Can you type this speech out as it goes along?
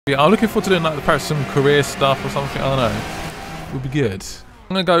Yeah, I'm looking forward to doing like perhaps some career stuff or something. I don't know. It would be good. I'm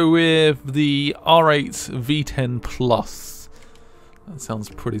gonna go with the R8 V10 Plus. That sounds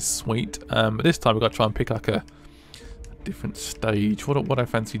pretty sweet. But this time we've got to try and pick like a different stage. What I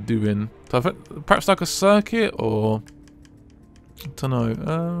fancy doing? So perhaps like a circuit or I don't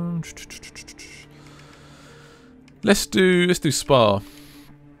know. Let's do Spa.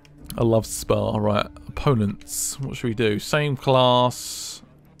 I love Spa. Right, opponents. What should we do? Same class.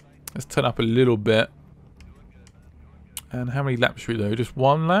 Let's turn up a little bit. And how many laps should we do? Just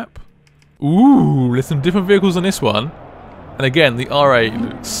one lap? Ooh, there's some different vehicles on this one. And again, the R8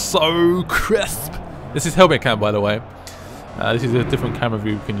 looks so crisp. This is helmet cam, by the way. This is a different camera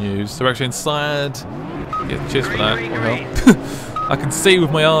view we can use. So we're actually inside. Yeah, cheers for that. I can see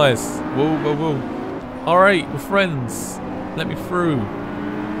with my eyes. Whoa, whoa, whoa. R8, we're friends. Let me through.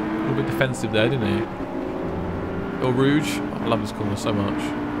 A little bit defensive there, didn't he? Or Rouge. I love this corner so much.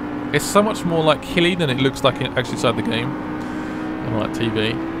 It's so much more like hilly than it looks like actually inside the game. On like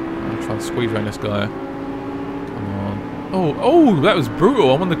TV. I'll try and squeeze around this guy. Come on. Oh, that was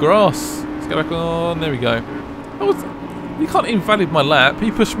brutal. I'm on the grass. Let's get back on. There we go. You can't invalidate my lap.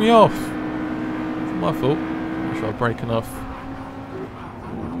 He pushed me off. It's my fault. Make sure I brake enough.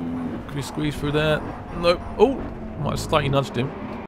 Can we squeeze through that? Nope. Oh, might have slightly nudged him.